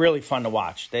lacrosse. They're really fun to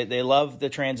watch. They love the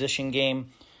transition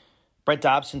game. Brett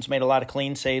Dobson's made a lot of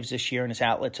clean saves this year, and his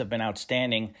outlets have been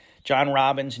outstanding. John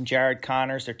Robbins and Jared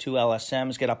Connors, their 2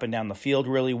 LSMs, get up and down the field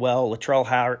really well. Latrell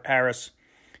Harris,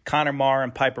 Connor Marr,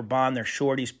 and Piper Bond, their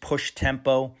shorties, push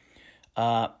tempo.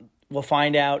 We'll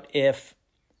find out if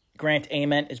Grant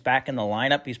Ament is back in the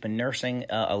lineup. He's been nursing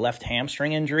a left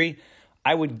hamstring injury.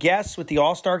 I would guess with the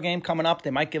All-Star game coming up, they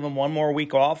might give him one more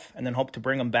week off and then hope to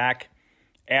bring him back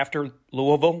after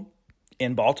Louisville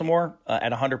in Baltimore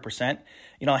at 100%.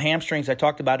 Hamstrings, I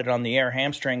talked about it on the air.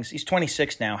 Hamstrings, he's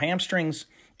 26 now. Hamstrings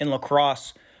in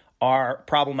lacrosse are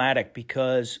problematic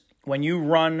because when you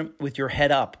run with your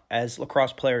head up, as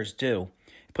lacrosse players do,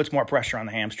 it puts more pressure on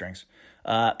the hamstrings.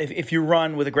 If you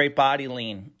run with a great body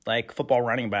lean, like football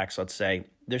running backs, let's say,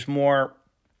 there's more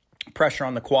pressure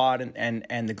on the quad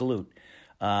and the glute.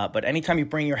 But anytime you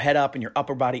bring your head up and your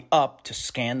upper body up to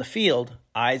scan the field,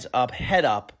 eyes up, head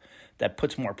up, that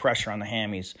puts more pressure on the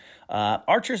hammies.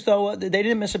 Archers, though, they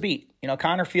didn't miss a beat.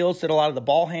 Connor Fields did a lot of the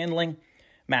ball handling.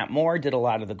 Matt Moore did a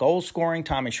lot of the goal scoring.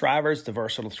 Tommy Shriver's the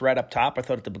versatile threat up top. I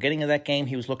thought at the beginning of that game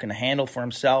he was looking to handle for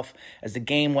himself. As the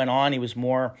game went on, he was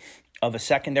more of a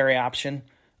secondary option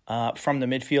from the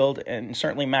midfield. And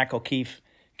certainly Mac O'Keefe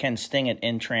can sting it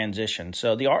in transition.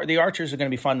 So the Archers are going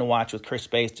to be fun to watch with Chris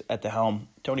Bates at the helm.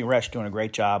 Tony Resch doing a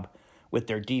great job with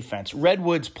their defense.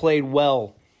 Redwoods played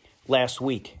well last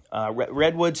week.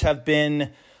 Redwoods have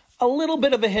been a little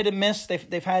bit of a hit and miss.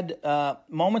 They've had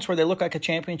moments where they look like a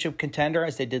championship contender,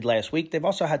 as they did last week. They've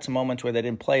also had some moments where they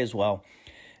didn't play as well.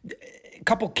 A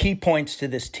couple key points to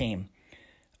this team.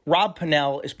 Rob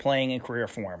Pennell is playing in career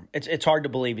form. It's hard to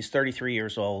believe. He's 33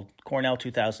 years old. Cornell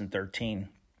 2013.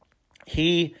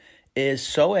 He is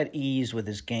so at ease with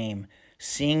his game,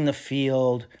 seeing the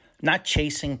field, not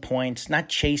chasing points, not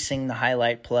chasing the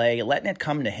highlight play, letting it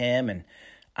come to him. And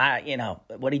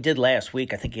what he did last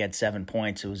week, I think he had 7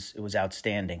 points. It was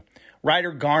outstanding.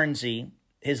 Ryder Garnsey,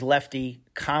 his lefty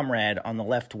comrade on the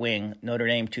left wing, Notre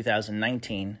Dame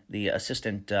 2019, the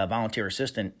volunteer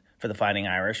assistant for the Fighting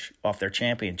Irish off their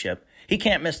championship. He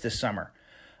can't miss this summer.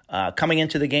 Coming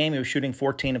into the game, he was shooting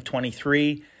 14 of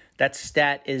 23. That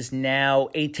stat is now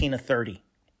 18 of 30.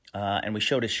 And we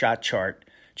showed his shot chart.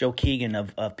 Joe Keegan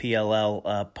of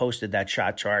PLL posted that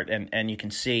shot chart, and you can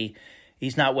see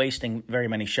he's not wasting very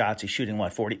many shots. He's shooting,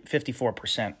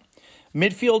 54%.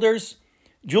 Midfielders,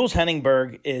 Jules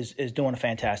Henningberg is doing a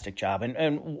fantastic job.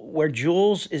 And where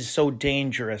Jules is so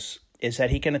dangerous is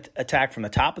that he can attack from the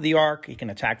top of the arc, he can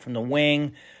attack from the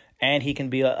wing, and he can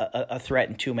be a threat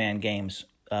in two-man games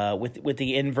with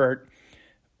the invert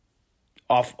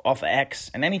off X.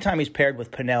 And anytime he's paired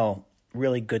with Pennell,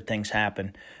 really good things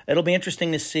happen. It'll be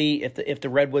interesting to see if the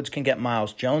Redwoods can get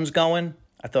Miles Jones going.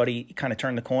 I thought he kind of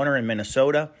turned the corner in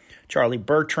Minnesota. Charlie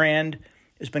Bertrand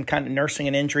has been kind of nursing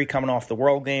an injury coming off the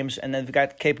World Games. And then they've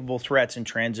got capable threats in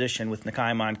transition with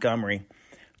Nakai Montgomery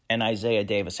and Isaiah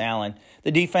Davis-Allen.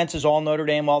 The defense is all Notre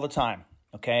Dame all the time,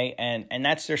 okay? And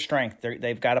that's their strength.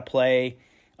 They've got to play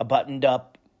a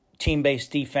buttoned-up,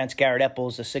 team-based defense. Garrett Epple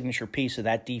is the signature piece of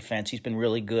that defense. He's been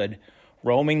really good,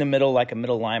 roaming the middle like a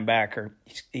middle linebacker.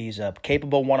 He's a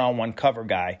capable one-on-one cover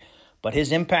guy. But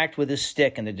his impact with his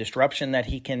stick and the disruption that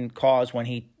he can cause when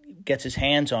he gets his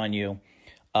hands on you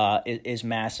is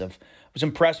massive. I was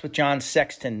impressed with John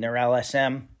Sexton, their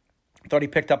LSM. Thought he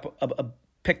picked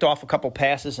off a couple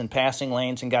passes in passing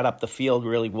lanes and got up the field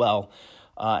really well.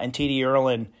 And T.D.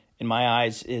 Erlin, in my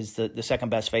eyes, is the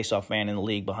second-best face-off man in the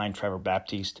league behind Trevor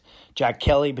Baptiste. Jack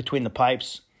Kelly, between the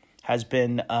pipes, has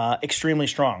been extremely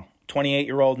strong.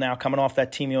 28-year-old now, coming off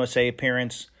that Team USA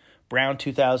appearance. Brown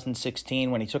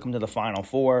 2016 when he took him to the Final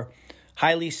Four.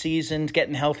 Highly seasoned,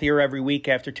 getting healthier every week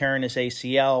after tearing his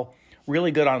ACL. Really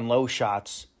good on low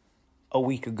shots a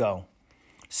week ago.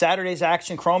 Saturday's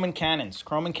action, Croman Cannons.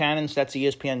 Croman Cannons, that's the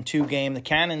ESPN2 game. The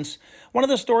Cannons, one of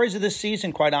the stories of this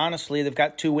season, quite honestly. They've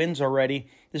got 2 wins already.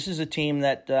 This is a team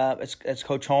that, as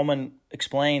Coach Holman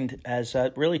explained, has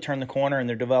really turned the corner in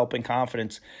their developing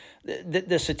confidence.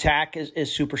 This attack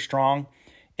is super strong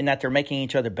in that they're making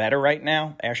each other better right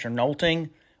now. Asher Nolting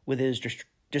with his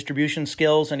distribution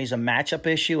skills, and he's a matchup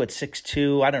issue at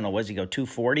 6'2". I don't know, what does he go,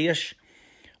 240-ish?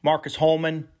 Marcus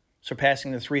Holman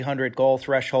surpassing the 300-goal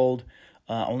threshold.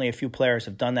 Only a few players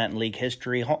have done that in league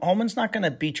history. Holman's not going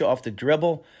to beat you off the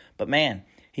dribble, but, man,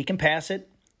 he can pass it.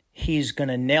 He's going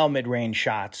to nail mid-range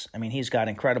shots. I mean, he's got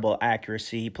incredible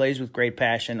accuracy. He plays with great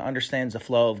passion, understands the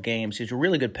flow of games. He's a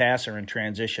really good passer in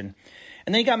transition.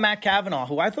 And then you got Matt Cavanaugh,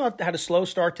 who I thought had a slow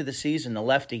start to the season, the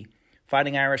lefty,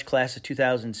 Fighting Irish class of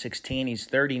 2016. He's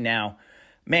 30 now.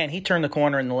 Man, he turned the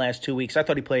corner in the last 2 weeks. I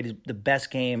thought he played the best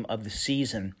game of the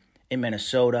season in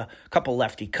Minnesota. A couple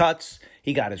lefty cuts.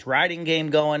 He got his riding game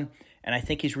going, and I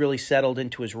think he's really settled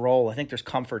into his role. I think there's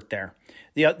comfort there.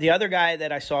 The other guy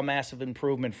that I saw massive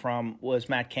improvement from was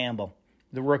Matt Campbell,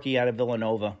 the rookie out of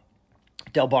Villanova.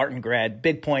 Del Barton grad,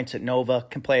 big points at Nova,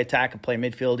 can play attack and play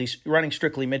midfield. He's running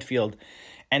strictly midfield.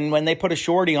 And when they put a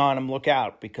shorty on him, look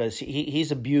out, because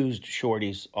he's abused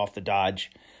shorties off the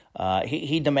dodge.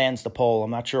 He demands the pole.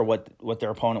 I'm not sure what their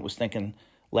opponent was thinking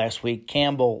last week.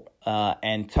 Campbell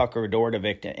and Tucker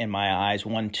Dordovic, in my eyes,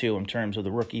 1-2 in terms of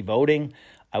the rookie voting.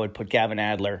 I would put Gavin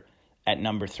Adler at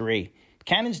number 3.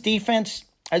 Cannon's defense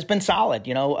has been solid.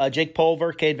 Jake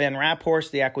Pulver, Cade Van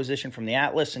Raphorst, the acquisition from the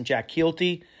Atlas, and Jack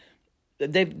Keelty,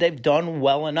 they've done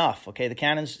well enough. Okay, the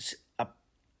Cannons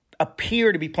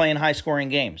appear to be playing high-scoring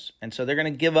games, and so they're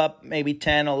going to give up maybe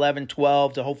 10, 11,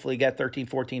 12 to hopefully get 13,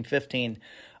 14, 15.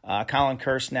 Colin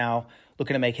Kurse now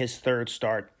looking to make his third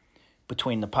start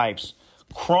between the pipes.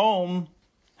 Chrome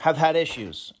have had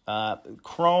issues.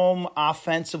 Chrome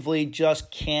offensively just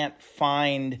can't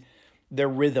find their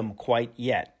rhythm quite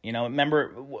yet.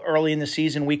 Remember early in the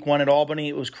season, week 1 at Albany,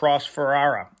 it was Cross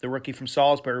Ferrara, the rookie from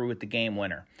Salisbury, with the game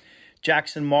winner.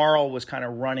 Jackson Morrill was kind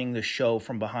of running the show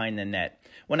from behind the net.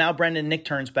 Well, now Brendan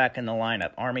Nichtern's back in the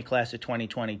lineup, Army class of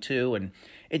 2022, and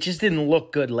it just didn't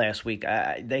look good last week.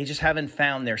 They just haven't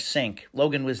found their sync.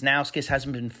 Logan Wisnauskas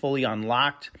hasn't been fully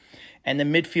unlocked. And the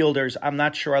midfielders, I'm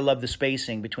not sure I love the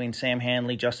spacing between Sam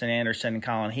Hanley, Justin Anderson, and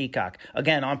Colin Heacock.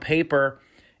 Again, on paper,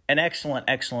 an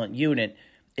excellent unit.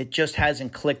 It just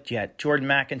hasn't clicked yet. Jordan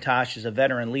McIntosh is a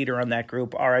veteran leader on that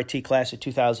group, RIT class of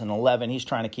 2011. He's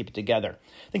trying to keep it together.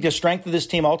 I think the strength of this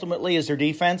team ultimately is their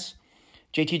defense.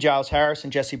 JT Giles-Harris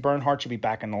and Jesse Bernhardt should be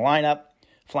back in the lineup,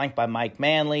 flanked by Mike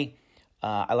Manley.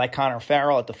 I like Connor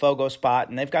Farrell at the Fogo spot,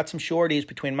 and they've got some shorties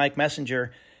between Mike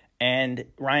Messenger and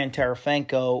Ryan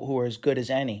Terefenko, who are as good as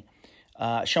any.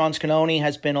 Sean Scanoni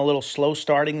has been a little slow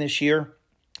starting this year,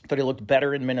 but he looked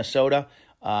better in Minnesota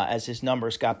as his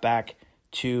numbers got back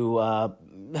to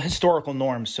historical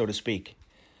norms, so to speak.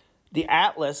 The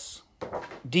Atlas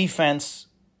defense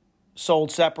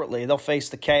sold separately. They'll face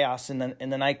the Chaos in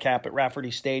the nightcap at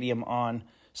Rafferty Stadium on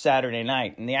Saturday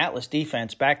night. And the Atlas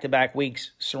defense, back-to-back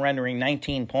weeks, surrendering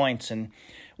 19 points. And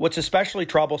what's especially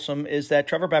troublesome is that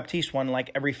Trevor Baptiste won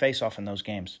like every faceoff in those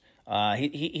games.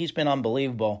 He's been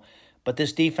unbelievable. But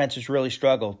this defense has really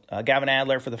struggled. Gavin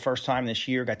Adler, for the first time this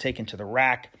year, got taken to the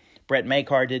rack. Brett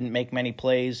Makar didn't make many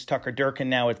plays. Tucker Durkin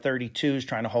now at 32 is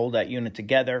trying to hold that unit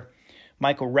together.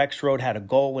 Michael Rexroad had a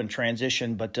goal in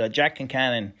transition, but Jack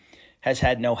Kincannon has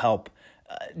had no help.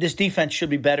 This defense should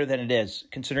be better than it is,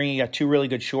 considering you got two really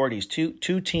good shorties,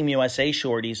 two Team USA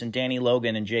shorties, and Danny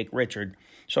Logan and Jake Richard.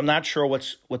 So I'm not sure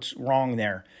what's wrong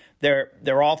there.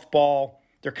 They're off ball.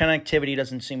 Their connectivity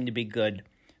doesn't seem to be good.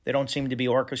 They don't seem to be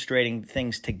orchestrating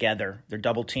things together. They're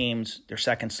double teams, they're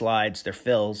second slides, they're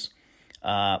fills.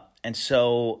 And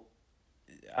so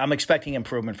I'm expecting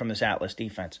improvement from this Atlas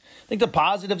defense. I think the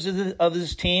positives of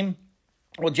this team,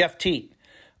 well, Jeff Teat.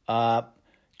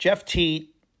 Jeff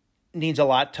Teat needs a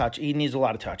lot of touch. He needs a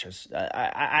lot of touches.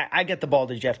 I get the ball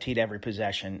to Jeff Teat every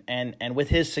possession. And with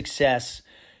his success,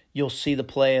 you'll see the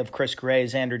play of Chris Gray,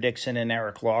 Xander Dixon, and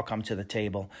Eric Law come to the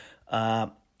table.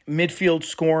 Midfield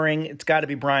scoring, it's got to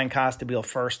be Brian Costabile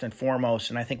first and foremost.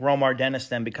 And I think Romar Dennis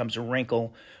then becomes a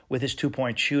wrinkle with his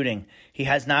two-point shooting. He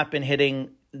has not been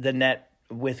hitting the net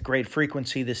with great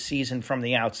frequency this season from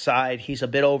the outside. He's a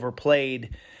bit overplayed.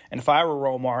 And if I were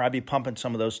Romar, I'd be pumping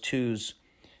some of those twos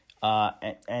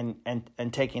and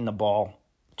taking the ball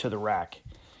to the rack.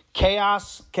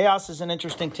 Chaos is an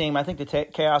interesting team. I think the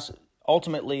Chaos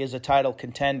ultimately is a title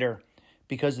contender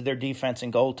because of their defense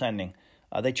and goaltending.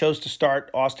 They chose to start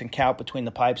Austin Kaut between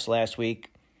the pipes last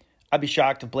week. I'd be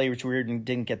shocked if Blaze Reardon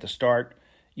didn't get the start.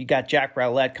 You got Jack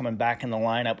Rowlett coming back in the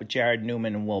lineup with Jared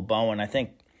Newman and Will Bowen. I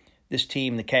think this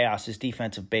team, the Chaos, is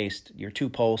defensive-based. Your two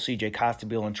poles, C.J.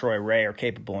 Costabile and Troy Ray, are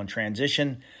capable in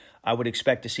transition. I would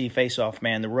expect to see face-off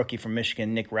man, the rookie from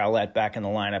Michigan, Nick Rowlett, back in the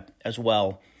lineup as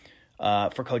well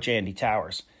for Coach Andy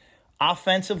Towers.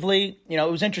 Offensively, it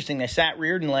was interesting. They sat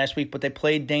Reardon last week, but they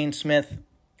played Dane Smith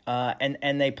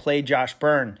and they played Josh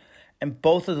Byrne. And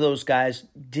both of those guys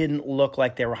didn't look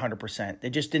like they were 100%. They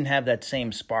just didn't have that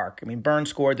same spark. I mean, Byrne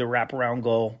scored the wraparound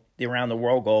goal, the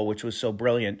around-the-world goal, which was so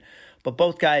brilliant. But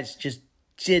both guys just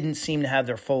didn't seem to have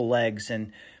their full legs.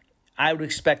 And I would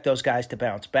expect those guys to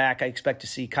bounce back. I expect to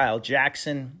see Kyle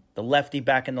Jackson, the lefty,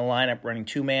 back in the lineup, running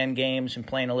two-man games and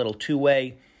playing a little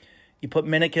two-way. You put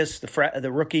Minikis,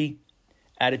 the rookie,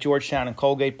 out of Georgetown and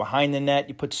Colgate behind the net.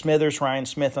 You put Smithers, Ryan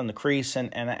Smith on the crease,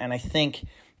 and I think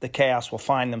the Chaos will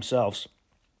find themselves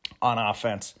on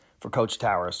offense for Coach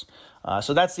Towers.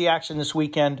 So that's the action this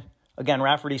weekend. Again,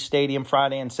 Rafferty Stadium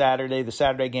Friday and Saturday. The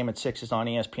Saturday game at 6 is on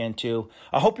ESPN2.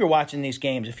 I hope you're watching these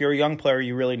games. If you're a young player,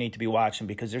 you really need to be watching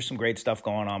because there's some great stuff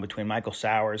going on between Michael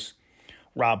Sowers,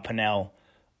 Rob Pennell,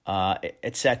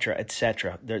 et cetera, et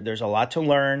cetera. There's a lot to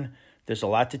learn. There's a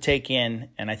lot to take in,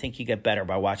 and I think you get better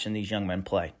by watching these young men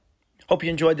play. Hope you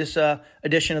enjoyed this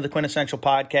edition of the Quintessential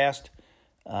Podcast.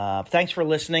 Thanks for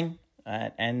listening.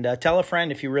 And tell a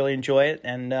friend if you really enjoy it,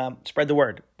 and spread the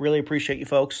word. Really appreciate you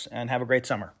folks, and have a great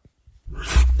summer.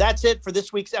 That's it for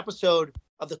this week's episode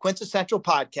of the Quintessential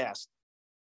Podcast.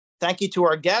 Thank you to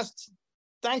our guests.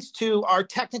 Thanks to our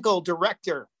technical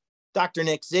director, Dr.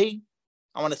 Nick Z.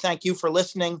 I want to thank you for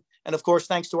listening. And of course,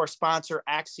 thanks to our sponsor,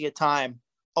 Axia Time.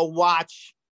 A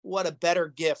watch, what a better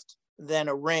gift than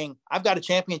a ring. I've got a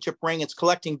championship ring. It's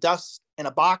collecting dust in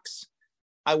a box.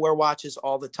 I wear watches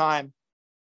all the time.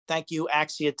 Thank you,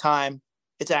 Axia Time.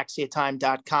 It's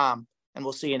axiatime.com, and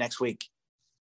we'll see you next week.